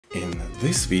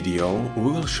This video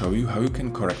we will show you how you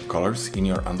can correct colors in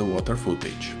your underwater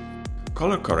footage.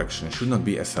 Color correction should not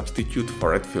be a substitute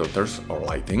for red filters or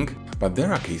lighting, but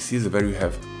there are cases where you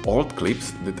have old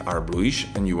clips that are bluish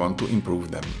and you want to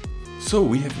improve them. So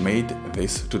we have made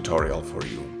this tutorial for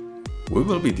you. We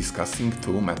will be discussing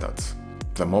two methods: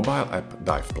 the mobile app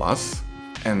Dive Plus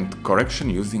and correction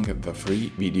using the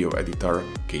free video editor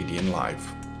Kdenlive.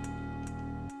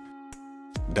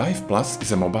 Dive Plus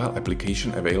is a mobile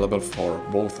application available for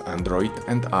both Android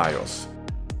and iOS.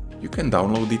 You can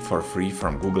download it for free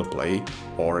from Google Play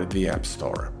or the App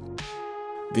Store.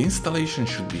 The installation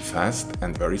should be fast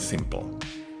and very simple.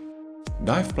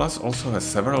 Dive Plus also has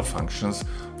several functions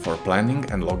for planning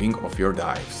and logging of your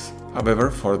dives.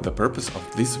 However, for the purpose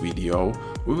of this video,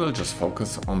 we will just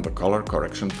focus on the color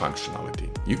correction functionality.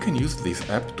 You can use this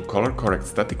app to color correct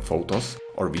static photos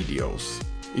or videos.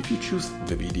 If you choose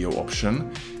the video option,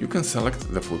 you can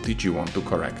select the footage you want to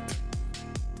correct.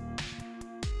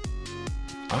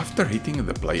 After hitting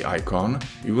the play icon,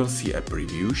 you will see a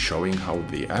preview showing how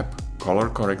the app color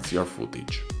corrects your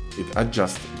footage. It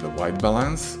adjusts the white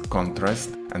balance,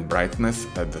 contrast and brightness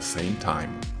at the same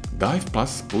time. Dive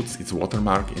Plus puts its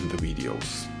watermark in the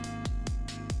videos.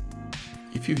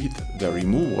 If you hit the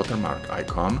remove watermark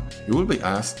icon, you will be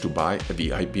asked to buy a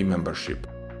VIP membership.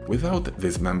 Without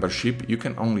this membership, you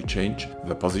can only change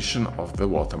the position of the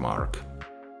watermark.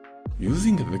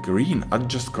 Using the green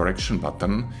Adjust Correction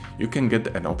button, you can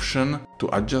get an option to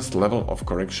adjust level of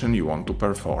correction you want to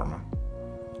perform.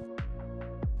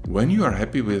 When you are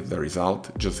happy with the result,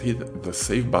 just hit the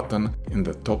Save button in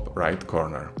the top right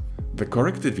corner. The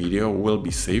corrected video will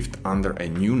be saved under a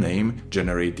new name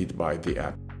generated by the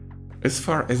app. As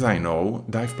far as I know,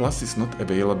 Dive Plus is not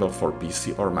available for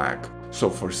PC or Mac,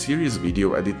 so for serious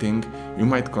video editing, you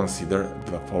might consider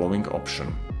the following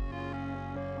option.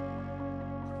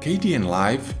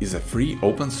 Kdenlive is a free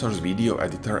open-source video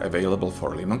editor available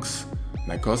for Linux,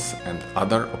 macOS and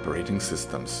other operating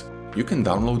systems. You can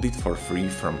download it for free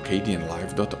from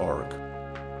kdenlive.org.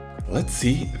 Let's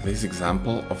see this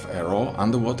example of a raw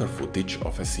underwater footage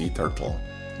of a sea turtle.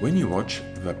 When you watch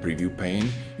the preview pane,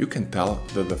 you can tell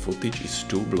that the footage is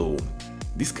too blue.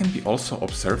 This can be also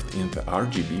observed in the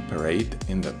RGB parade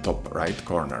in the top right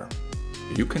corner.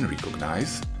 You can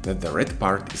recognize that the red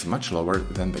part is much lower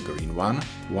than the green one,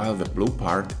 while the blue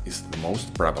part is the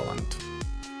most prevalent.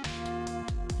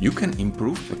 You can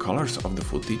improve the colors of the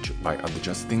footage by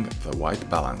adjusting the white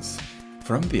balance.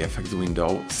 From the Effects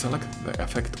window, select the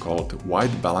effect called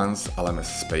White Balance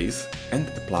LMS Space and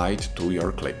apply it to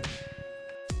your clip.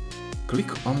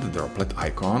 Click on the droplet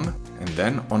icon and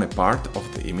then on a part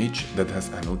of the image that has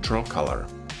a neutral color.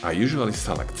 I usually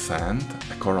select sand,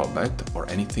 a coral bed or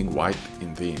anything white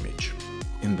in the image.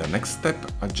 In the next step,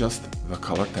 adjust the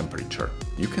color temperature.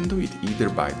 You can do it either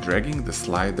by dragging the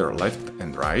slider left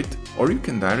and right, or you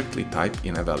can directly type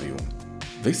in a value.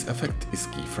 This effect is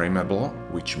keyframeable,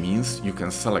 which means you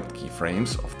can select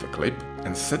keyframes of the clip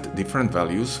and set different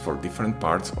values for different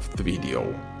parts of the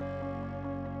video.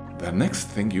 The next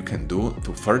thing you can do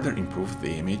to further improve the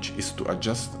image is to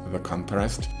adjust the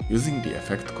contrast using the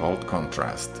effect called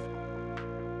contrast.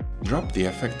 Drop the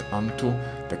effect onto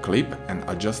the clip and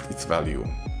adjust its value.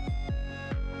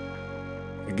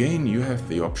 Again, you have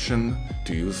the option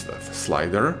to use the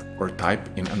slider or type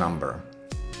in a number.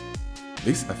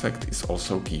 This effect is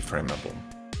also keyframeable.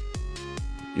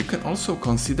 You can also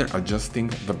consider adjusting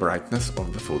the brightness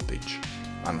of the footage.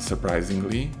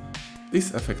 Unsurprisingly,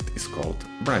 this effect is called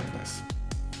brightness.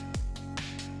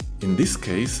 In this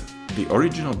case, the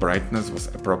original brightness was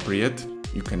appropriate.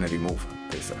 You can remove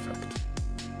this effect.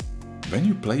 When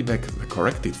you play back the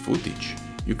corrected footage,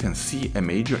 you can see a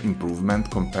major improvement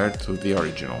compared to the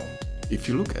original. If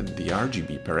you look at the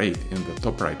RGB parade in the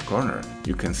top right corner,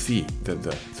 you can see that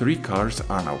the three colors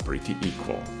are now pretty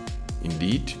equal.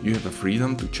 Indeed, you have the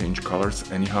freedom to change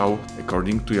colors anyhow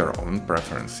according to your own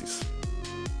preferences.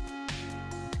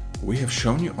 We have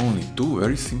shown you only two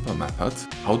very simple methods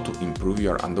how to improve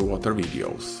your underwater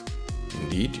videos.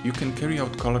 Indeed, you can carry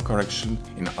out color correction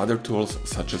in other tools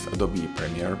such as Adobe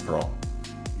Premiere Pro.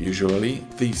 Usually,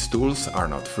 these tools are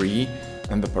not free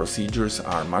and the procedures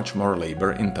are much more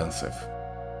labor-intensive.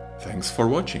 Thanks for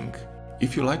watching!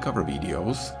 If you like our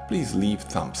videos, please leave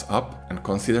thumbs up and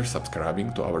consider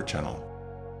subscribing to our channel.